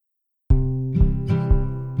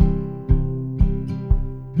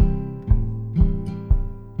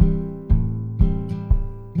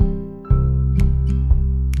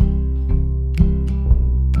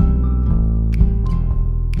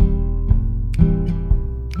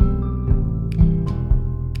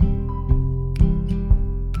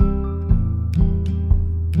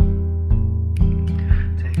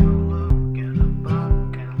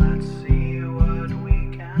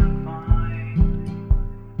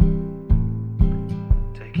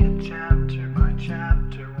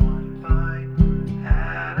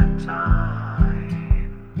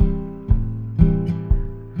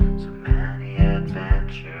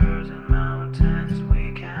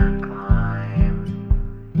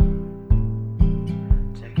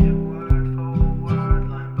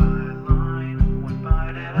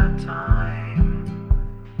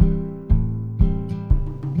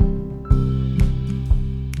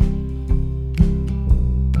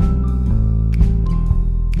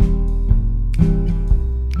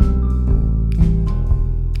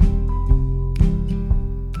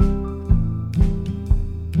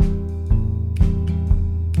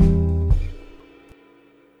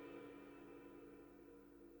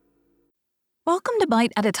Welcome to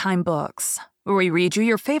Bite at a Time Books, where we read you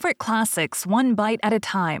your favorite classics one bite at a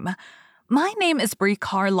time. My name is Brie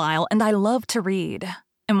Carlisle, and I love to read,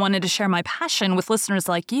 and wanted to share my passion with listeners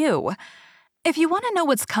like you. If you want to know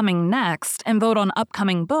what's coming next and vote on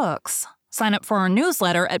upcoming books, sign up for our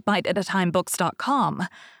newsletter at biteatatimebooks.com.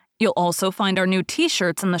 You'll also find our new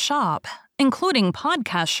t-shirts in the shop, including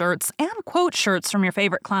podcast shirts and quote shirts from your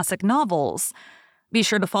favorite classic novels. Be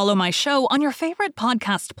sure to follow my show on your favorite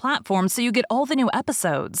podcast platform so you get all the new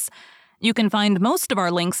episodes. You can find most of our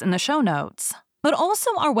links in the show notes, but also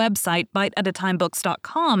our website,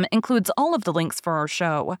 biteatatimebooks.com, includes all of the links for our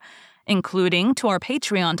show, including to our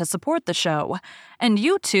Patreon to support the show, and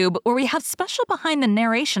YouTube, where we have special behind the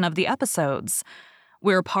narration of the episodes.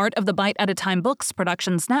 We're part of the Bite at a Time Books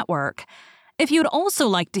Productions Network. If you'd also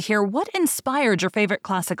like to hear what inspired your favorite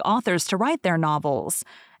classic authors to write their novels,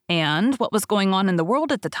 and what was going on in the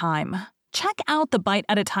world at the time, check out the Bite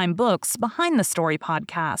at a Time Books Behind the Story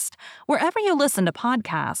podcast, wherever you listen to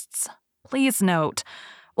podcasts. Please note,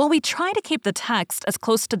 while we try to keep the text as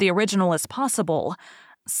close to the original as possible,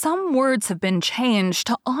 some words have been changed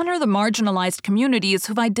to honor the marginalized communities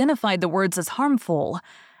who've identified the words as harmful,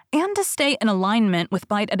 and to stay in alignment with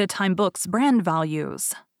Bite at a Time Books' brand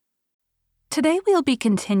values. Today we'll be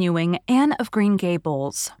continuing Anne of Green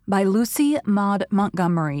Gables by Lucy Maud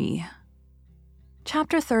Montgomery.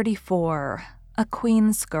 Chapter 34, A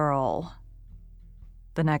Queen's Girl.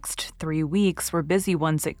 The next 3 weeks were busy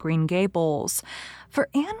ones at Green Gables, for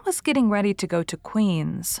Anne was getting ready to go to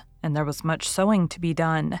Queen's, and there was much sewing to be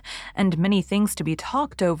done, and many things to be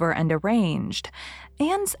talked over and arranged.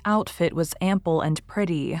 Anne's outfit was ample and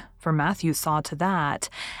pretty, for Matthew saw to that,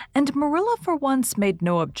 and Marilla for once made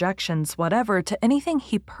no objections whatever to anything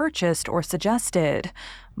he purchased or suggested.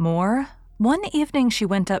 More, one evening she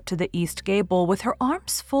went up to the east gable with her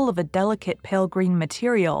arms full of a delicate pale green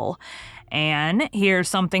material. "Anne, here's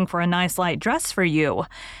something for a nice light dress for you.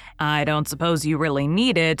 I don't suppose you really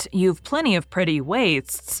need it. You've plenty of pretty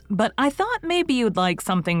waists, but I thought maybe you'd like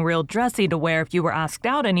something real dressy to wear if you were asked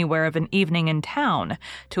out anywhere of an evening in town,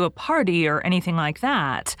 to a party or anything like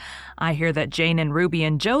that. I hear that Jane and Ruby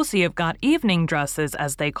and Josie have got evening dresses,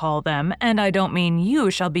 as they call them, and I don't mean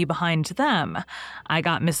you shall be behind them. I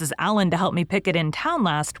got Mrs. Allen to help me pick it in town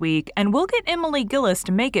last week, and we'll get Emily Gillis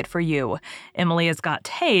to make it for you. Emily has got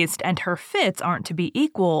taste, and her fits aren't to be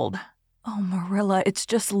equaled." "Oh, Marilla, it's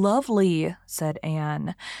just lovely," said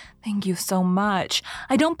Anne. "Thank you so much.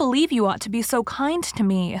 I don't believe you ought to be so kind to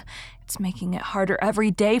me. It's making it harder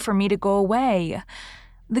every day for me to go away."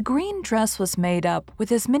 The green dress was made up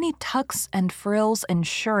with as many tucks and frills and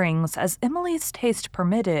shirrings as Emily's taste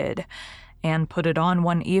permitted. Anne put it on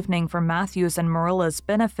one evening for Matthew's and Marilla's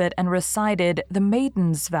benefit and recited the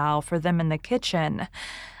Maiden's Vow for them in the kitchen.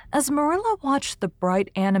 As Marilla watched the bright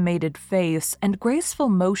animated face and graceful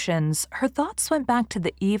motions, her thoughts went back to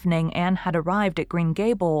the evening Anne had arrived at Green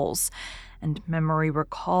Gables, and memory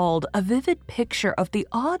recalled a vivid picture of the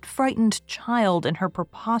odd frightened child in her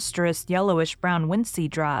preposterous yellowish-brown wincey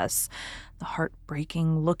dress, the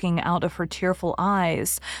heartbreaking looking out of her tearful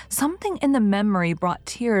eyes. Something in the memory brought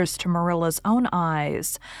tears to Marilla's own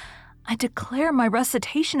eyes. "I declare my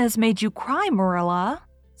recitation has made you cry, Marilla,"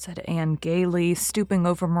 said Anne gaily, stooping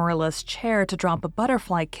over Marilla's chair to drop a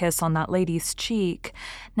butterfly kiss on that lady's cheek.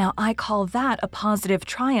 "Now I call that a positive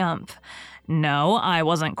triumph." "No, I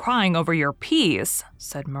wasn't crying over your piece,"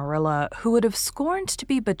 said Marilla, who would have scorned to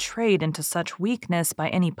be betrayed into such weakness by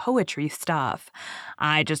any poetry stuff.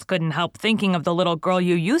 "I just couldn't help thinking of the little girl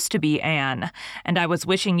you used to be, Anne, and I was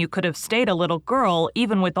wishing you could have stayed a little girl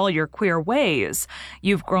even with all your queer ways.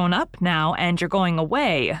 You've grown up now and you're going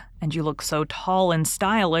away, and you look so tall and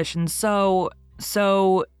stylish and so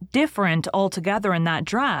different altogether in that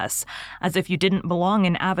dress, as if you didn't belong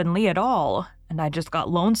in Avonlea at all, and I just got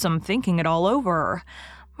lonesome thinking it all over."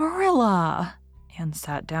 "Marilla!" Anne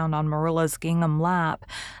sat down on Marilla's gingham lap,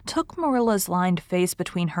 took Marilla's lined face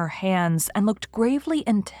between her hands, and looked gravely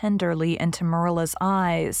and tenderly into Marilla's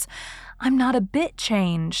eyes. "I'm not a bit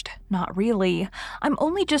changed. Not really. I'm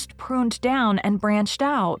only just pruned down and branched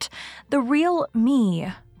out. The real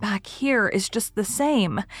me back here is just the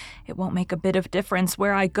same. It won't make a bit of difference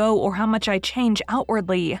where I go or how much I change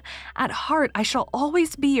outwardly. At heart, I shall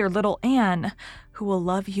always be your little Anne, who will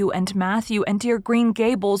love you and Matthew and dear Green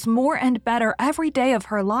Gables more and better every day of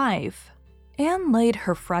her life." Anne laid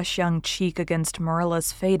her fresh young cheek against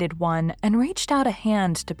Marilla's faded one and reached out a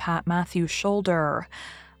hand to pat Matthew's shoulder.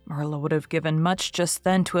 Marilla would have given much just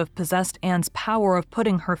then to have possessed Anne's power of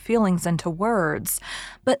putting her feelings into words,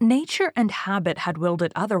 but nature and habit had willed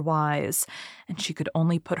it otherwise, and she could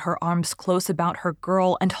only put her arms close about her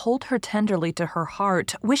girl and hold her tenderly to her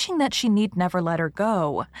heart, wishing that she need never let her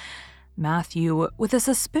go. Matthew, with a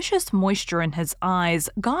suspicious moisture in his eyes,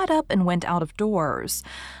 got up and went out of doors.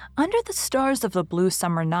 Under the stars of the blue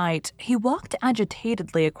summer night, he walked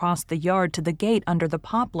agitatedly across the yard to the gate under the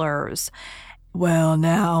poplars. "Well,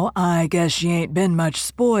 now, I guess she ain't been much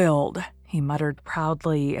spoiled," he muttered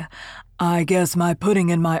proudly. "I guess my putting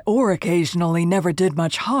in my oar occasionally never did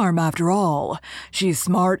much harm after all. She's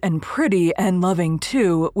smart and pretty and loving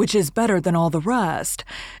too, which is better than all the rest.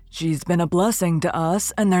 She's been a blessing to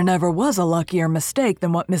us, and there never was a luckier mistake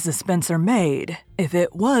than what Mrs. Spencer made. If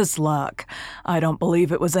it was luck, I don't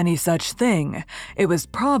believe it was any such thing. It was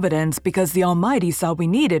Providence because the Almighty saw we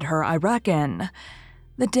needed her, I reckon."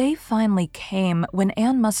 The day finally came when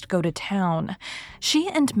Anne must go to town. She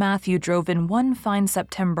and Matthew drove in one fine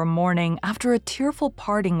September morning after a tearful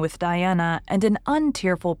parting with Diana and an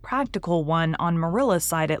untearful practical one, on Marilla's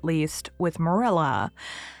side at least, with Marilla.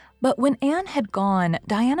 But when Anne had gone,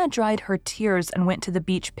 Diana dried her tears and went to the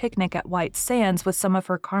beach picnic at White Sands with some of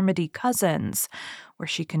her Carmody cousins, where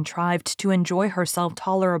she contrived to enjoy herself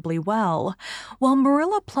tolerably well, while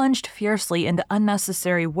Marilla plunged fiercely into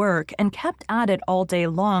unnecessary work and kept at it all day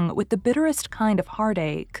long with the bitterest kind of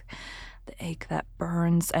heartache. The ache that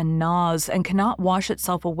burns and gnaws and cannot wash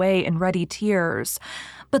itself away in ready tears.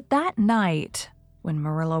 But that night, when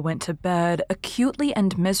Marilla went to bed, acutely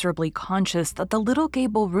and miserably conscious that the little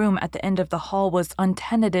gable room at the end of the hall was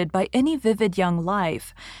untenanted by any vivid young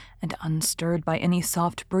life, and unstirred by any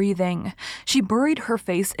soft breathing, she buried her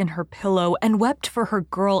face in her pillow and wept for her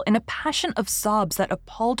girl in a passion of sobs that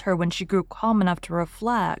appalled her when she grew calm enough to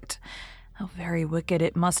reflect. How very wicked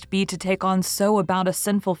it must be to take on so about a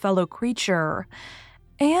sinful fellow creature.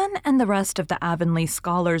 Anne and the rest of the Avonlea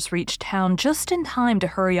scholars reached town just in time to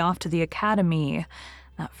hurry off to the academy.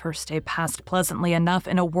 That first day passed pleasantly enough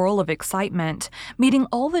in a whirl of excitement, meeting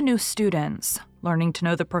all the new students, learning to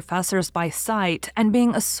know the professors by sight, and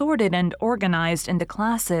being assorted and organized into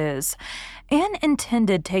classes. Anne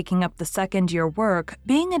intended taking up the second-year work,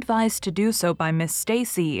 being advised to do so by Miss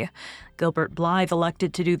Stacy. Gilbert Blythe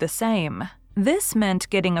elected to do the same. This meant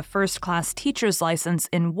getting a first-class teacher's license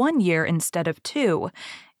in 1 year instead of 2,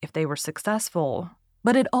 if they were successful.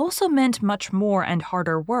 But it also meant much more and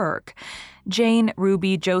harder work. Jane,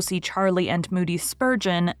 Ruby, Josie, Charlie, and Moody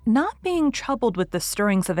Spurgeon, not being troubled with the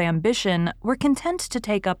stirrings of ambition, were content to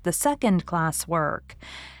take up the second-class work.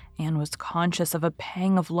 Anne was conscious of a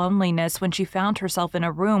pang of loneliness when she found herself in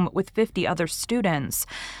a room with 50 other students,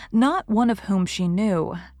 not one of whom she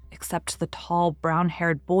knew, except the tall,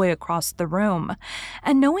 brown-haired boy across the room,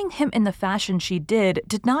 and knowing him in the fashion she did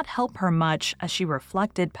not help her much, as she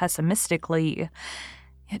reflected pessimistically.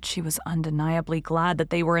 Yet she was undeniably glad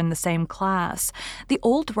that they were in the same class. The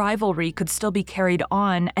old rivalry could still be carried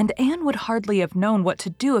on, and Anne would hardly have known what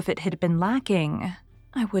to do if it had been lacking.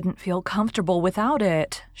 "I wouldn't feel comfortable without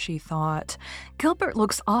it," she thought. "Gilbert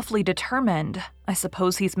looks awfully determined. I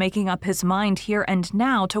suppose he's making up his mind here and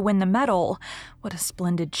now to win the medal. What a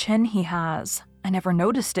splendid chin he has. I never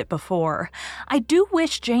noticed it before. I do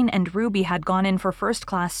wish Jane and Ruby had gone in for first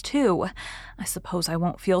class, too. I suppose I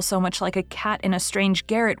won't feel so much like a cat in a strange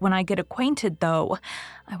garret when I get acquainted, though.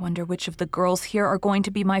 I wonder which of the girls here are going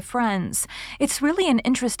to be my friends. It's really an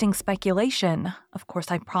interesting speculation. Of course,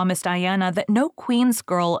 I promised Diana that no Queen's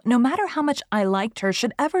girl, no matter how much I liked her,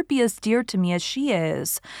 should ever be as dear to me as she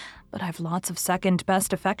is. But I've lots of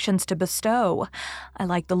second-best affections to bestow. I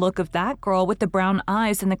like the look of that girl with the brown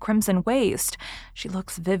eyes and the crimson waist. She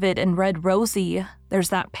looks vivid and red-rosy. There's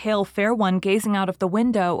that pale, fair one gazing out of the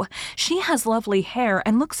window. She has lovely hair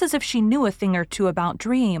and looks as if she knew a thing or two about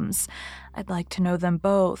dreams. I'd like to know them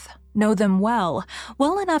both, know them well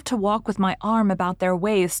enough to walk with my arm about their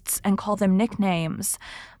waists and call them nicknames.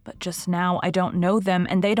 But just now I don't know them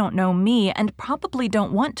and they don't know me and probably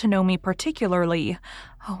don't want to know me particularly.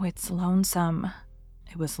 Oh, it's lonesome."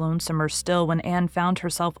 It was lonesomer still when Anne found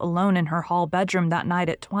herself alone in her hall bedroom that night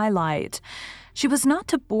at twilight. She was not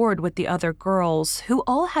to board with the other girls, who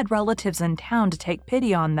all had relatives in town to take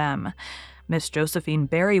pity on them. Miss Josephine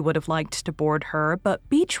Barry would have liked to board her, but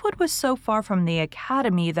Beechwood was so far from the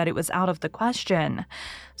academy that it was out of the question.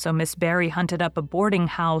 So Miss Barry hunted up a boarding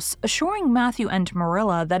house, assuring Matthew and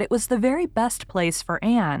Marilla that it was the very best place for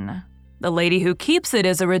Anne. "The lady who keeps it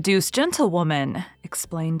is a reduced gentlewoman,"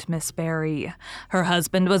 explained Miss Barry. "Her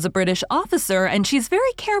husband was a British officer, and she's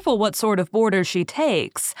very careful what sort of boarders she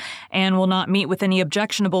takes. Anne will not meet with any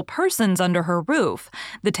objectionable persons under her roof.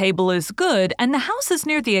 The table is good, and the house is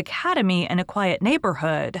near the academy in a quiet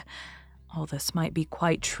neighborhood." All this might be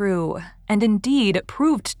quite true, and indeed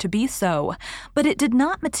proved to be so, but it did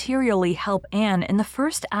not materially help Anne in the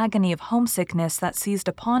first agony of homesickness that seized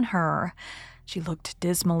upon her. She looked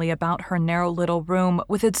dismally about her narrow little room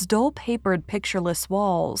with its dull-papered, pictureless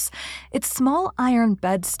walls, its small iron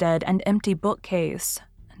bedstead and empty bookcase,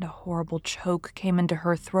 and a horrible choke came into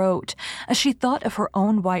her throat as she thought of her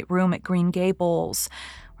own white room at Green Gables,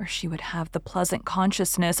 where she would have the pleasant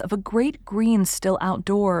consciousness of a great green still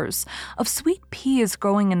outdoors, of sweet peas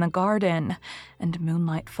growing in the garden, and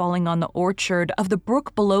moonlight falling on the orchard, of the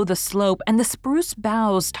brook below the slope and the spruce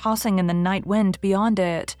boughs tossing in the night wind beyond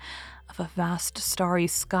it, of a vast starry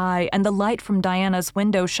sky and the light from Diana's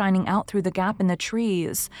window shining out through the gap in the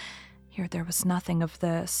trees. Here there was nothing of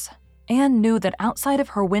this. Anne knew that outside of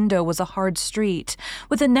her window was a hard street,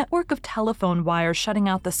 with a network of telephone wires shutting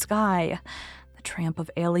out the sky, the tramp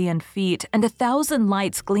of alien feet, and 1,000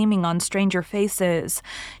 lights gleaming on stranger faces.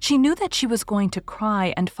 She knew that she was going to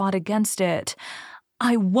cry and fought against it.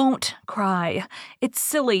 "I won't cry. It's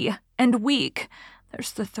silly and weak.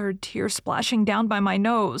 There's the third tear splashing down by my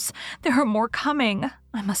nose. There are more coming.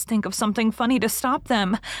 I must think of something funny to stop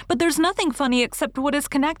them. But there's nothing funny except what is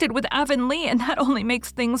connected with Avonlea, and that only makes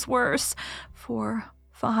things worse. 4,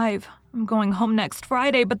 5. I'm going home next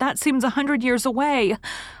Friday, but that seems 100 years away.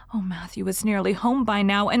 Oh, Matthew is nearly home by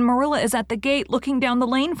now, and Marilla is at the gate looking down the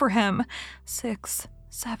lane for him. 6,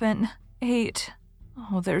 7, 8...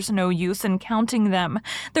 Oh, there's no use in counting them.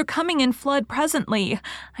 They're coming in flood presently.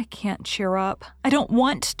 I can't cheer up. I don't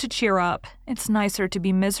want to cheer up. It's nicer to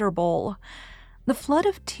be miserable." The flood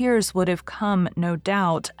of tears would have come, no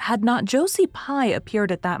doubt, had not Josie Pye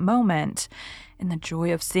appeared at that moment. In the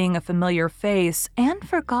joy of seeing a familiar face, Anne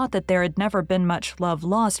forgot that there had never been much love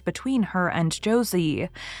lost between her and Josie.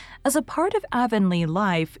 As a part of Avonlea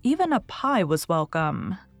life, even a Pye was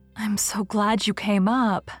welcome. "I'm so glad you came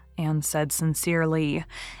up," Anne said sincerely.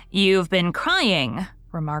 "You've been crying,"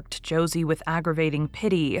 remarked Josie with aggravating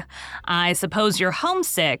pity. "I suppose you're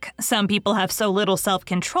homesick. Some people have so little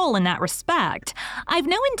self-control in that respect. I've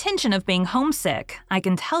no intention of being homesick, I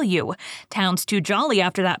can tell you. Town's too jolly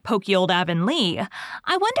after that poky old Avonlea.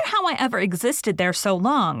 I wonder how I ever existed there so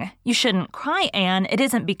long. You shouldn't cry, Anne. It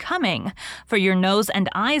isn't becoming. For your nose and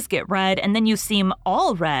eyes get red, and then you seem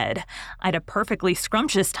all red. I'd a perfectly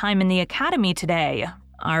scrumptious time in the academy today.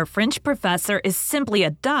 Our French professor is simply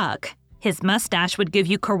a duck. His mustache would give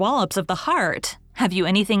you kerwallops of the heart. Have you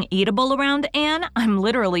anything eatable around, Anne? I'm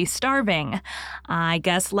literally starving. I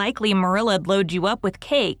guess likely Marilla'd load you up with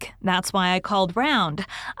cake. That's why I called round.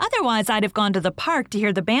 Otherwise, I'd have gone to the park to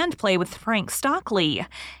hear the band play with Frank Stockley.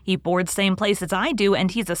 He boards same place as I do,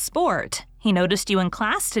 and he's a sport. He noticed you in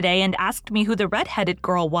class today and asked me who the red-headed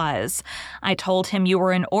girl was. I told him you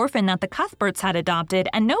were an orphan that the Cuthberts had adopted,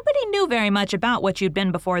 and nobody knew very much about what you'd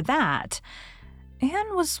been before that."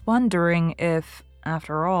 Anne was wondering if,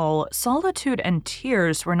 after all, solitude and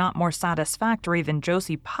tears were not more satisfactory than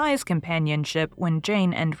Josie Pye's companionship when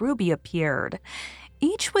Jane and Ruby appeared,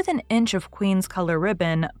 each with an inch of Queen's color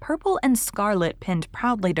ribbon, purple and scarlet, pinned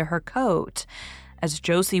proudly to her coat. As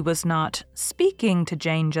Josie was not speaking to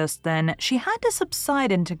Jane just then, she had to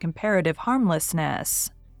subside into comparative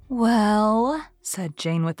harmlessness. "Well," said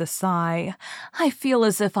Jane with a sigh, "I feel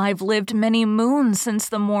as if I've lived many moons since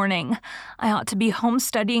the morning. I ought to be home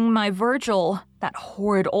studying my Virgil. That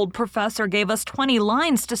horrid old professor gave us 20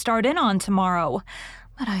 lines to start in on tomorrow.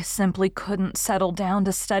 But I simply couldn't settle down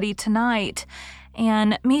to study tonight.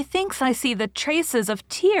 And methinks I see the traces of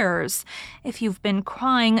tears. If you've been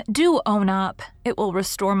crying, do own up. It will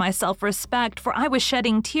restore my self-respect, for I was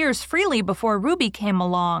shedding tears freely before Ruby came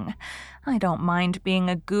along. I don't mind being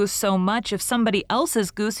a goose so much if somebody else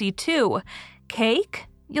is goosey too. Cake?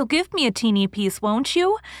 You'll give me a teeny piece, won't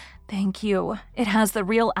you? Thank you. It has the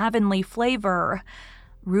real Avonlea flavor."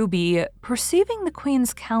 Ruby, perceiving the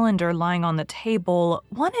Queen's calendar lying on the table,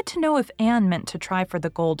 wanted to know if Anne meant to try for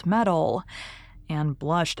the gold medal. Anne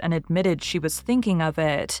blushed and admitted she was thinking of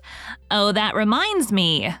it. "Oh, that reminds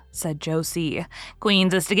me," said Josie.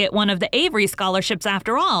 "Queen's is to get one of the Avery scholarships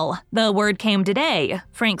after all. The word came today.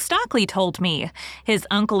 Frank Stockley told me. His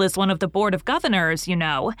uncle is one of the Board of Governors, you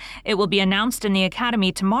know. It will be announced in the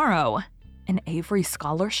academy tomorrow." An Avery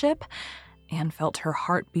scholarship? Anne felt her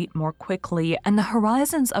heart beat more quickly, and the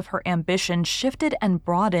horizons of her ambition shifted and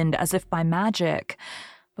broadened as if by magic.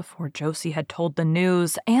 Before Josie had told the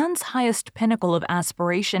news, Anne's highest pinnacle of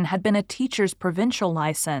aspiration had been a teacher's provincial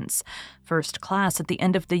license, first class at the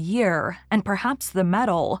end of the year, and perhaps the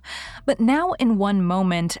medal. But now, in one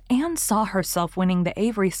moment, Anne saw herself winning the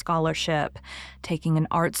Avery Scholarship, taking an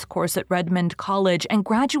arts course at Redmond College and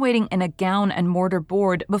graduating in a gown and mortar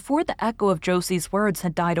board before the echo of Josie's words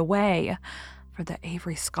had died away. For the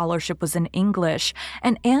Avery Scholarship was in English,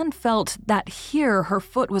 and Anne felt that here her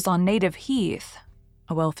foot was on native heath.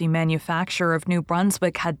 A wealthy manufacturer of New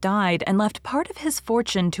Brunswick had died and left part of his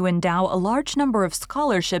fortune to endow a large number of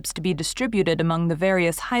scholarships to be distributed among the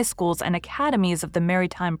various high schools and academies of the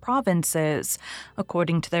Maritime Provinces,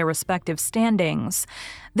 according to their respective standings.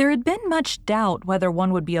 There had been much doubt whether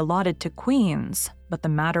one would be allotted to Queen's, but the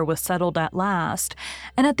matter was settled at last,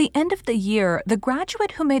 and at the end of the year, the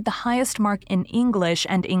graduate who made the highest mark in English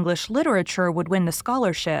and English literature would win the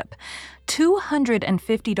scholarship,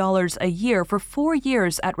 $250 a year for 4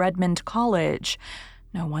 years at Redmond College.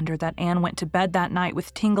 No wonder that Anne went to bed that night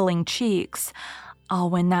with tingling cheeks. "I'll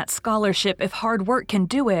win that scholarship if hard work can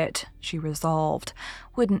do it," she resolved.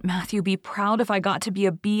 "Wouldn't Matthew be proud if I got to be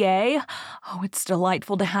a BA? Oh, it's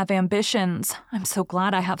delightful to have ambitions. I'm so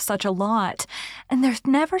glad I have such a lot. And there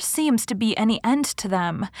never seems to be any end to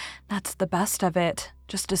them. That's the best of it.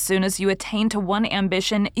 Just as soon as you attain to one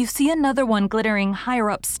ambition, you see another one glittering higher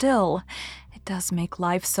up still. It does make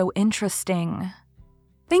life so interesting."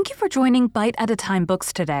 Thank you for joining Bite at a Time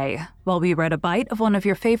Books today, while we read a bite of one of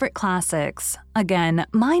your favorite classics. Again,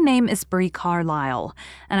 my name is Brie Carlisle,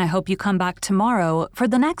 and I hope you come back tomorrow for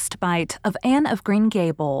the next bite of Anne of Green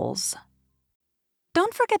Gables.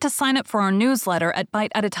 Don't forget to sign up for our newsletter at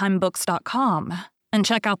biteatatimebooks.com and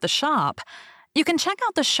check out the shop. You can check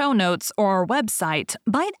out the show notes or our website,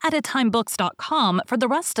 biteatatimebooks.com, for the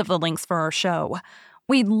rest of the links for our show.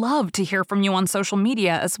 We'd love to hear from you on social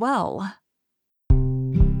media as well.